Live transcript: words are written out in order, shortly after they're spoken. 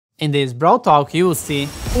In this Brawl Talk, you will see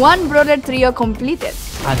one Brawler trio completed,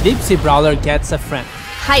 a deep sea brawler gets a friend,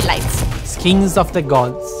 highlights, skins of the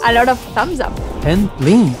gods, a lot of thumbs up, and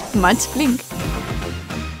bling. much bling.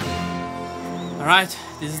 Alright,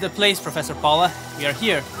 this is the place, Professor Paula. We are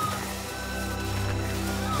here.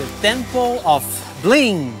 The Temple of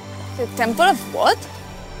Bling. The temple of what?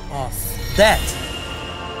 Of that.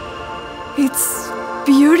 It's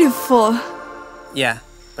beautiful. Yeah,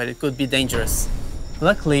 but it could be dangerous.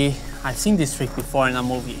 Luckily, I've seen this trick before in a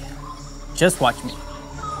movie. Just watch me.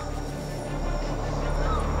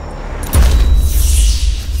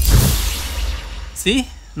 See?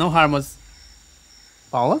 No harm was...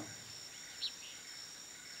 Paula?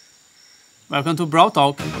 Welcome to Brawl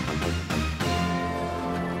Talk.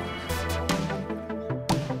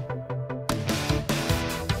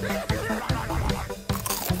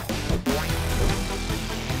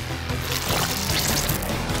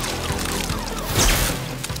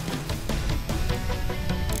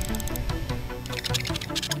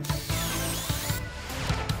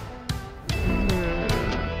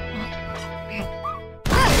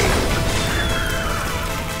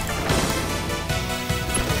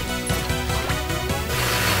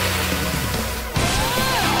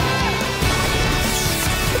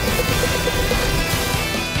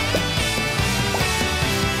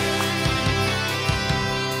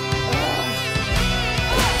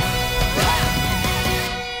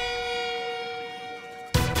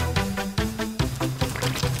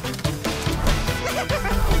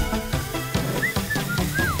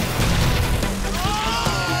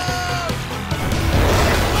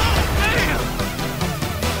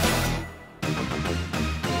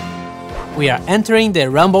 We are entering the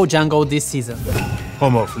Rumble Jungle this season.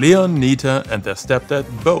 Home of Leon, Nita, and their stepdad,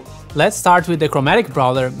 Bo. Let's start with the chromatic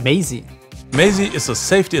brawler, Maisie. Maisie is a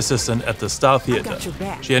safety assistant at the Star Theater.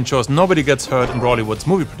 She ensures nobody gets hurt in Brawlywood's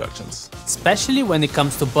movie productions. Especially when it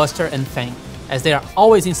comes to Buster and Fang, as they are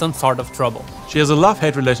always in some sort of trouble. She has a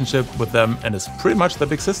love-hate relationship with them and is pretty much their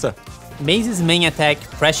big sister. Maisie's main attack,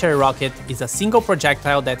 Pressure Rocket, is a single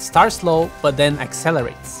projectile that starts slow but then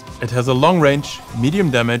accelerates. It has a long range,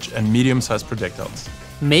 medium damage, and medium-sized projectiles.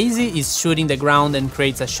 Maisie is shooting the ground and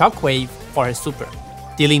creates a shockwave for her super,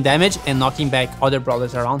 dealing damage and knocking back other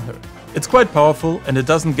brawlers around her. It's quite powerful and it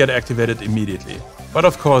doesn't get activated immediately. But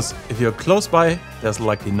of course, if you're close by, there's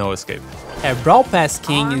likely no escape. Her Brawl Pass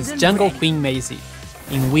king is Jungle Queen Maisie,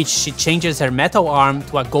 in which she changes her metal arm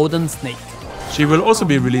to a golden snake. She will also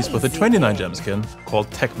be released with a 29 gem skin called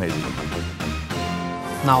Tech Maisie.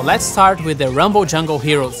 Now let's start with the Rumble Jungle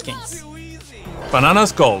Hero skins.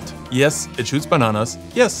 Bananas Gold. Yes, it shoots bananas.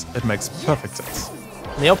 Yes, it makes perfect sense.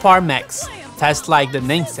 Leopard Max, test like the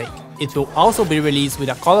namesake. It will also be released with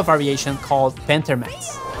a color variation called Panther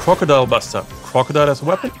Max. Crocodile Buster. Crocodile as a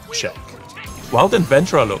weapon? Check. Wild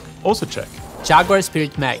Adventurer look? Also check. Jaguar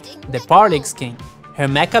Spirit Mag, the Power League skin. Her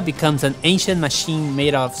mecha becomes an ancient machine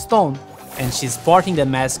made of stone, and she's sporting the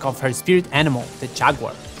mask of her spirit animal, the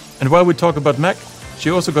Jaguar. And while we talk about mech, she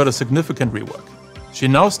also got a significant rework. She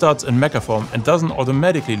now starts in mecha form and doesn't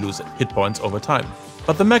automatically lose hit points over time.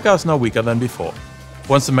 But the mecha is now weaker than before.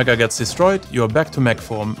 Once the mecha gets destroyed, you are back to mech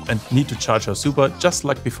form and need to charge her super just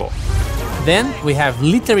like before. Then we have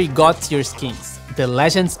literally god tier skins, the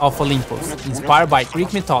Legends of Olympus, inspired by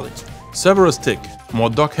Greek mythology. Cerberus Tick, more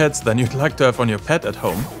dog heads than you'd like to have on your pet at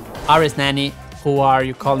home. Ares Nanny, who are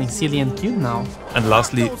you calling silly and cute now? And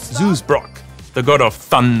lastly, Zeus Brock, the god of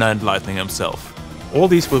thunder and lightning himself. All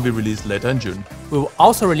these will be released later in June. We will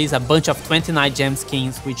also release a bunch of 29 gem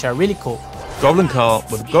skins which are really cool. Goblin Carl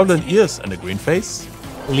with goblin ears and a green face.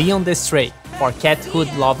 Leon the Stray, for cat hood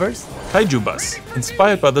lovers. Kaiju Bus,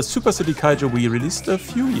 inspired by the Super City Kaiju we released a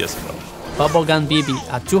few years ago. Bubblegum BB,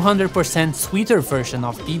 a 200% sweeter version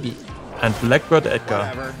of BB. And Blackbird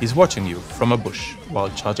Edgar, he's watching you from a bush while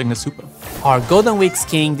charging his super. Our Golden Week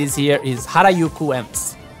skin this year is Harayuku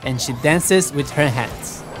Emps, and she dances with her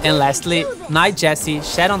hands. And lastly, Knight Jessie,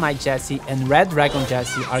 Shadow Knight Jessie, and Red Dragon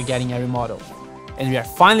Jessie are getting a remodel. And we are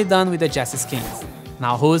finally done with the Jessie skins.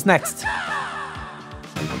 Now who's next?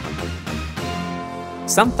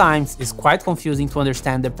 Sometimes it's quite confusing to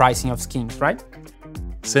understand the pricing of skins, right?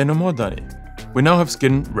 Say no more, Danny. We now have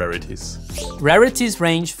skin rarities. Rarities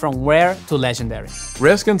range from rare to legendary.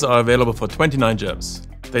 Rare skins are available for 29 gems.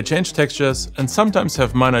 They change textures and sometimes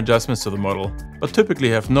have minor adjustments to the model, but typically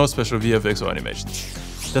have no special VFX or animations.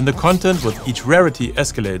 Then the content with each rarity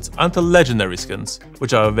escalates until legendary skins,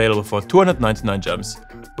 which are available for 299 gems,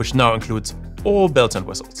 which now includes all bells and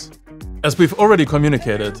whistles. As we've already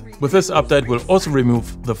communicated, with this update we'll also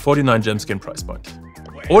remove the 49 gem skin price point.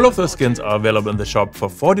 All of those skins are available in the shop for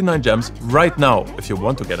 49 gems right now if you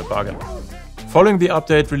want to get a bargain. Following the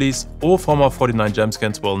update release, all former 49 gem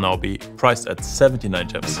skins will now be priced at 79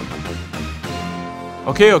 gems.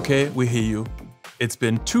 Okay, we hear you. It's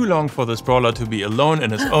been too long for this brawler to be alone in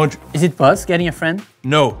his own... Is it Buzz getting a friend?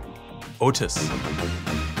 No, Otis.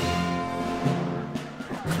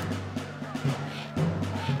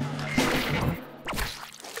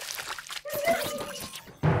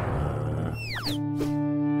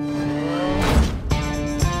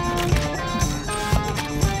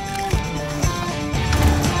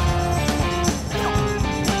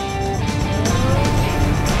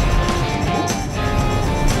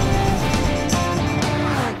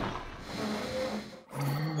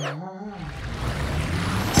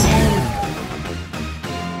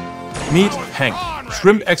 Meet Hank,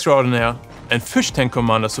 Shrimp Extraordinaire, and Fish Tank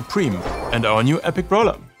Commander Supreme, and our new epic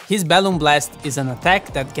brawler. His Balloon Blast is an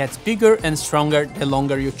attack that gets bigger and stronger the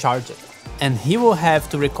longer you charge it, and he will have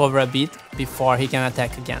to recover a bit before he can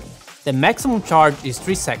attack again. The maximum charge is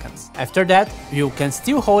 3 seconds. After that, you can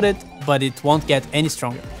still hold it, but it won't get any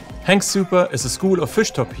stronger. Hank's super is a school of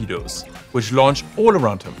fish torpedoes, which launch all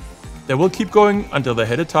around him. They will keep going until they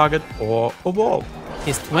hit a target or a wall.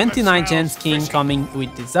 His 29 gem skin coming with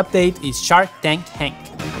this update is Shark Tank Hank.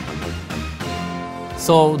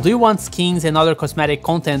 So, do you want skins and other cosmetic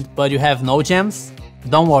content but you have no gems?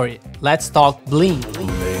 Don't worry, let's talk bling.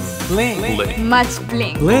 Bling. Much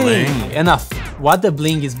bling. Bling. Enough. What the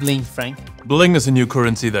bling is bling, Frank? Bling is a new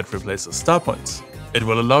currency that replaces star points. It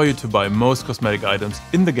will allow you to buy most cosmetic items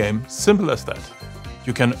in the game, simple as that.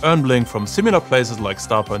 You can earn bling from similar places like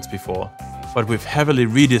star points before, but we've heavily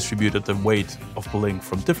redistributed the weight of bling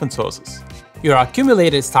from different sources. Your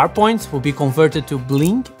accumulated star points will be converted to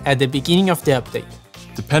bling at the beginning of the update.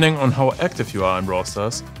 Depending on how active you are in Brawl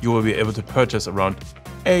Stars, you will be able to purchase around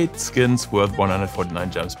 8 skins worth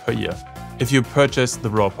 149 gems per year. If you purchase the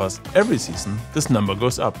Brawl Pass every season, this number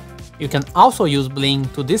goes up. You can also use bling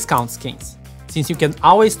to discount skins, since you can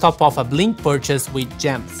always top off a bling purchase with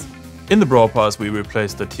gems. In the Brawl Pass, we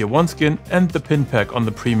replaced the Tier 1 skin and the pin pack on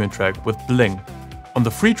the premium track with bling. On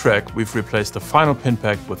the free track, we've replaced the final pin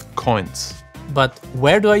pack with coins. But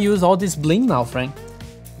where do I use all this bling now, Frank?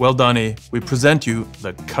 Well, Danny, we present you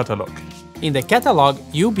the catalog. In the catalog,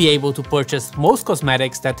 you'll be able to purchase most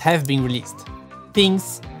cosmetics that have been released.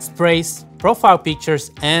 Pins, sprays, profile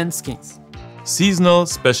pictures, and skins. Seasonal,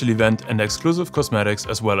 special event and exclusive cosmetics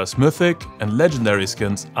as well as mythic and legendary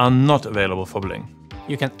skins are not available for bling.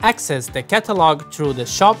 You can access the catalog through the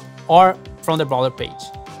shop or from the Brawler page.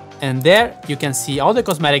 And there you can see all the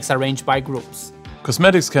cosmetics arranged by groups.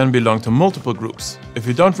 Cosmetics can belong to multiple groups. If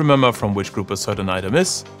you don't remember from which group a certain item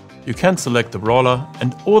is, you can select the Brawler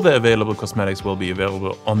and all the available cosmetics will be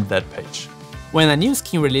available on that page. When a new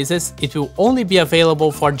skin releases, it will only be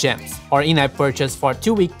available for gems or in-app purchase for a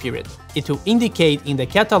 2-week period. It will indicate in the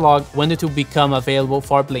catalog when it will become available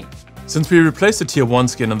for bling. Since we replaced the Tier 1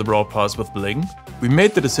 skin in the Brawl Pass with bling, we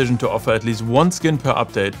made the decision to offer at least 1 skin per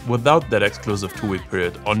update without that exclusive 2-week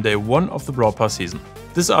period on day 1 of the Brawl Pass season.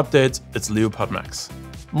 This update, it's Leopard Max.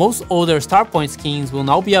 Most older star point skins will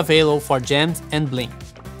now be available for gems and bling.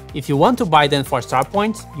 If you want to buy them for star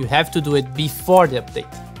points, you have to do it before the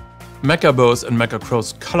update. Mecha Bows and Mecha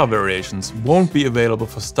Crow's color variations won't be available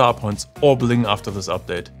for star points or bling after this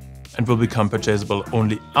update, and will become purchasable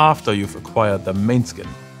only after you've acquired the main skin,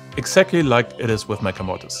 exactly like it is with Mecha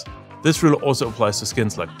Mortis. This rule also applies to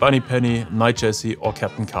skins like Bunny Penny, Night Jessie or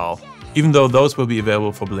Captain Carl, even though those will be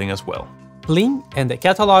available for bling as well. Bling and the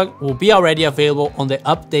catalog will be already available on the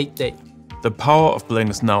update day. The power of bling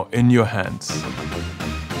is now in your hands.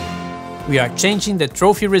 We are changing the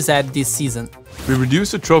trophy reset this season. We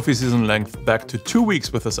reduced the trophy season length back to 2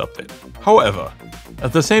 weeks with this update. However,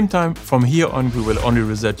 at the same time, from here on we will only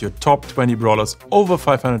reset your top 20 brawlers over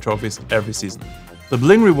 500 trophies every season. The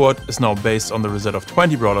bling reward is now based on the reset of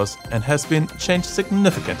 20 brawlers and has been changed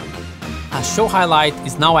significantly. A show highlight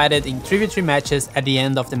is now added in 3v3 matches at the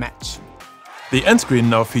end of the match. The end screen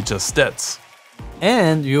now features stats.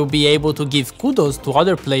 And you'll be able to give kudos to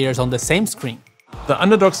other players on the same screen. The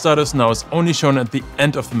underdog status now is only shown at the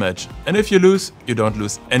end of the match, and if you lose, you don't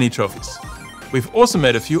lose any trophies. We've also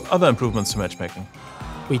made a few other improvements to matchmaking.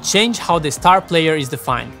 We changed how the star player is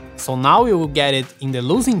defined, so now you will get it in the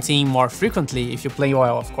losing team more frequently if you play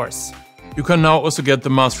well, of course. You can now also get the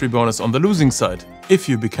mastery bonus on the losing side, if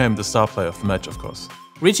you became the star player of the match, of course.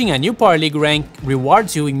 Reaching a new Power League rank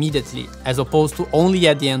rewards you immediately, as opposed to only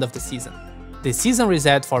at the end of the season. The season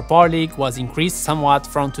reset for Power League was increased somewhat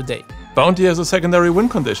from today. Bounty has a secondary win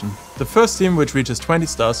condition. The first team which reaches 20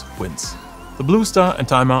 stars wins. The blue star and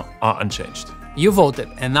timer are unchanged. You voted,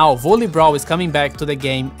 and now Volley Brawl is coming back to the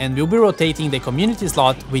game and we'll be rotating the community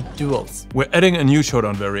slot with duels. We're adding a new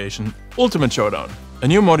Showdown variation, Ultimate Showdown, a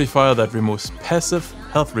new modifier that removes passive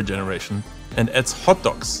health regeneration and adds hot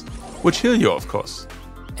dogs, which heal you of course.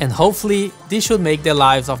 And hopefully this should make the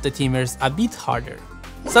lives of the teamers a bit harder.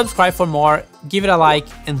 Subscribe for more, give it a like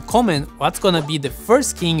and comment what's gonna be the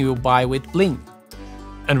first skin you'll buy with Bling.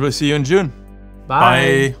 And we'll see you in June.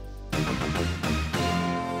 Bye! Bye.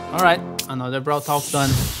 Alright, another Brawl Talk's done.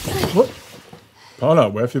 What? Paula,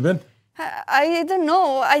 where have you been? I don't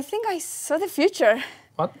know. I think I saw the future.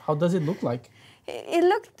 What? How does it look like? It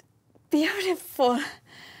looked beautiful.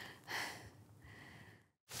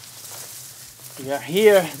 We are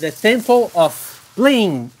here, the temple of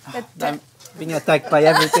Bling. I'm being attacked by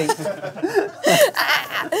everything.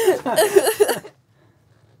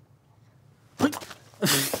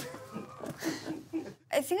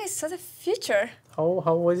 I think I saw the future.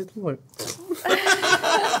 How was it look?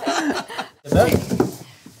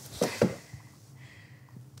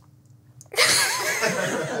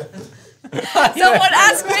 Someone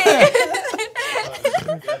ask me!